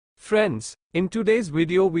Friends, in today's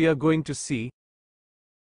video we are going to see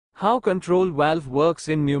how control valve works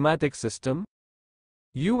in pneumatic system.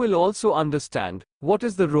 You will also understand what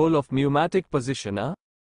is the role of pneumatic positioner.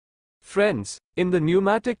 Friends, in the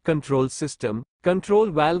pneumatic control system, control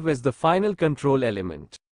valve is the final control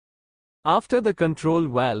element. After the control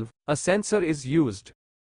valve, a sensor is used,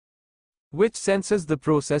 which senses the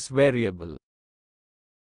process variable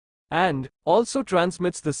and also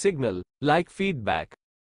transmits the signal, like feedback.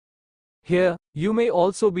 Here, you may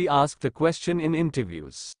also be asked a question in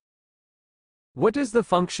interviews. What is the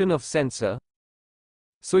function of sensor?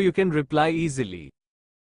 So you can reply easily.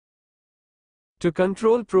 To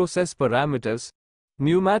control process parameters,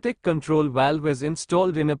 pneumatic control valve is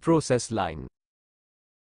installed in a process line.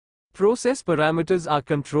 Process parameters are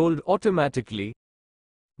controlled automatically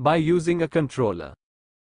by using a controller.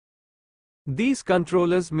 These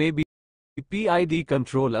controllers may be PID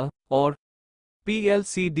controller or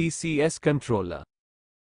PLC-DCS controller.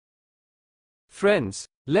 Friends,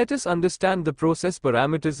 let us understand the process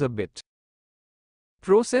parameters a bit.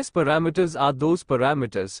 Process parameters are those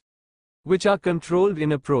parameters which are controlled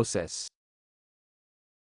in a process.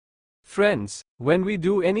 Friends, when we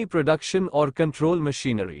do any production or control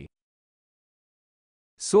machinery,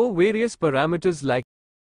 so various parameters like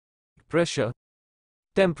pressure,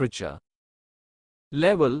 temperature,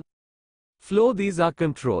 level, flow, these are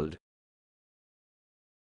controlled.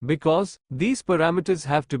 Because these parameters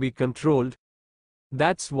have to be controlled,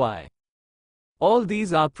 that's why all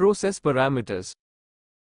these are process parameters.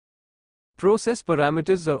 Process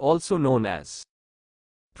parameters are also known as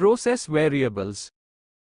process variables.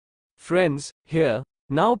 Friends, here,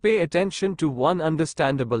 now pay attention to one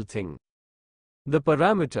understandable thing. The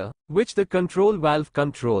parameter, which the control valve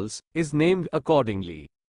controls, is named accordingly.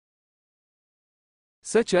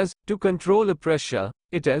 Such as, to control a pressure,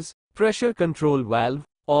 it is pressure control valve,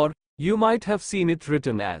 or you might have seen it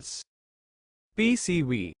written as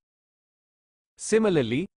PCV.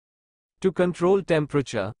 Similarly, to control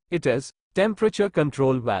temperature, it is temperature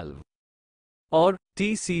control valve, or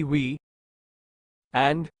TCV,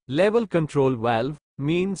 and level control valve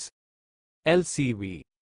means LCV.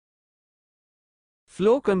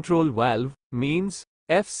 Flow control valve means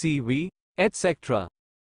FCV, etc.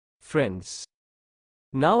 Friends,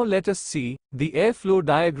 now let us see the airflow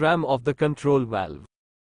diagram of the control valve,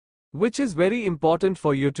 which is very important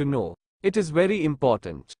for you to know. It is very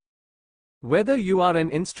important. Whether you are an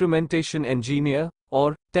instrumentation engineer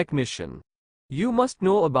or technician, you must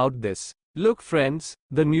know about this. Look friends,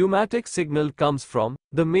 the pneumatic signal comes from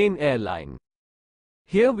the main air line.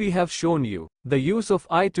 Here we have shown you the use of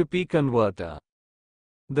I to P converter.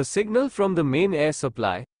 The signal from the main air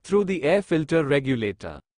supply through the air filter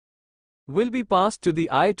regulator will be passed to the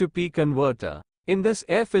I to P converter. In this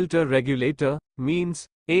air filter regulator means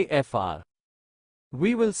AFR.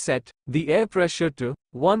 We will set the air pressure to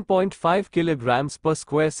 1.5 kilograms per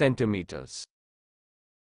square centimeters.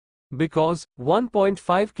 Because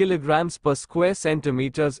 1.5 kilograms per square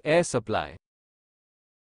centimeters air supply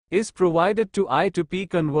is provided to I to P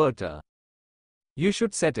converter, you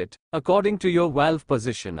should set it according to your valve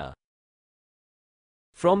positioner.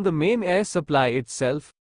 From the main air supply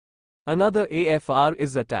itself, another AFR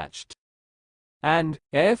is attached, and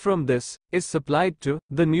air from this is supplied to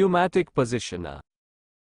the pneumatic positioner.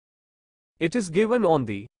 It is given on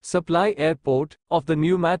the supply air port of the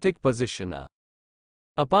pneumatic positioner,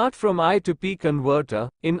 apart from I to P converter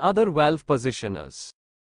in other valve positioners.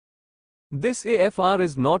 This AFR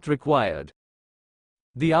is not required.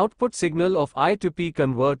 The output signal of I to P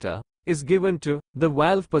converter is given to the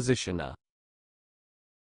valve positioner.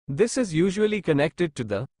 This is usually connected to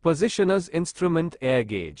the positioner's instrument air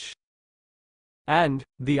gauge, and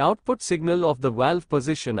the output signal of the valve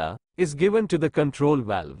positioner is given to the control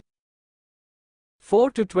valve.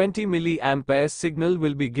 4 to 20 mA signal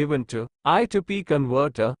will be given to I to P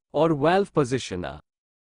converter or valve positioner.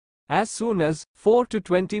 As soon as 4 to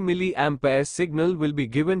 20 mA signal will be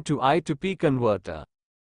given to I to P converter,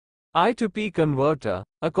 I to P converter,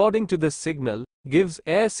 according to this signal, gives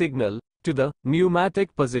air signal to the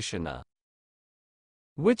pneumatic positioner,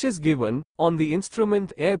 which is given on the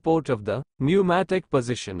instrument air port of the pneumatic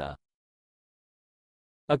positioner.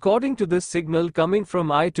 According to this signal coming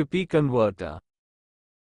from I to P converter,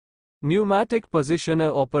 pneumatic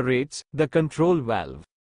positioner operates the control valve.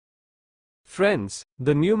 Friends,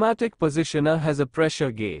 the pneumatic positioner has a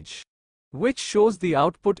pressure gauge, which shows the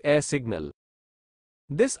output air signal.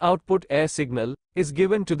 This output air signal is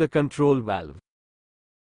given to the control valve.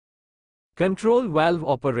 Control valve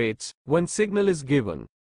operates when signal is given,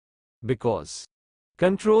 because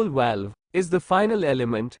control valve is the final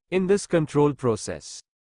element in this control process.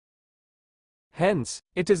 Hence,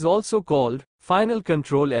 it is also called final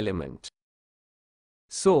control element.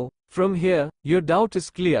 So, from here, your doubt is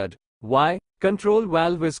cleared. Why control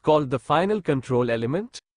valve is called the final control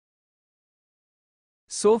element?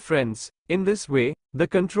 So friends, in this way, the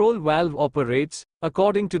control valve operates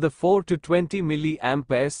according to the 4 to 20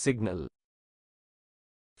 mA signal.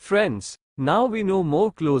 Friends, now we know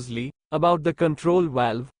more closely about the control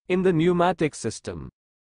valve in the pneumatic system.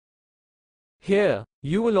 Here,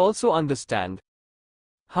 you will also understand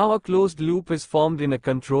how a closed loop is formed in a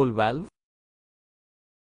control valve.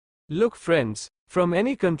 Look friends, from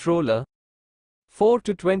any controller, 4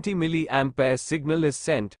 to 20 mA signal is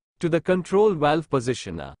sent to the control valve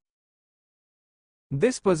positioner.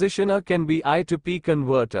 This positioner can be I to P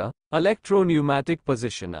converter, electro-pneumatic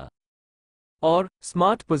positioner, or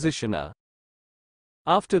smart positioner.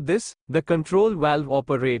 After this, the control valve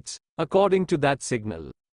operates according to that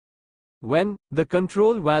signal. When the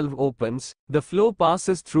control valve opens, the flow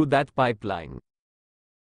passes through that pipeline,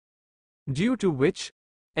 due to which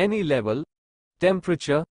any level,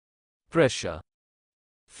 temperature, pressure,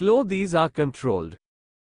 flow, these are controlled.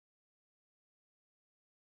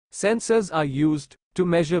 Sensors are used to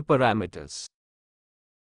measure parameters.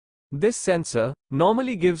 This sensor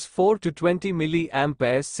normally gives 4 to 20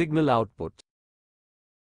 mA signal output.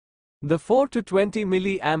 The 4 to 20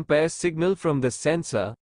 mA signal from the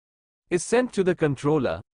sensor is sent to the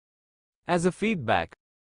controller as a feedback.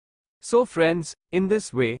 So friends, in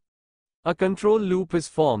this way, a control loop is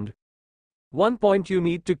formed. One point you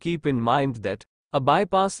need to keep in mind that a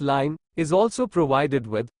bypass line is also provided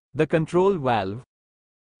with the control valve,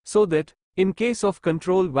 so that, in case of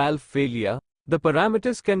control valve failure, the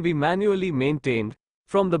parameters can be manually maintained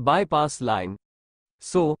from the bypass line.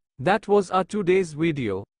 So, that was our today's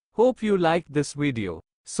video. Hope you liked this video.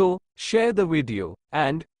 So, share the video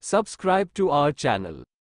and subscribe to our channel.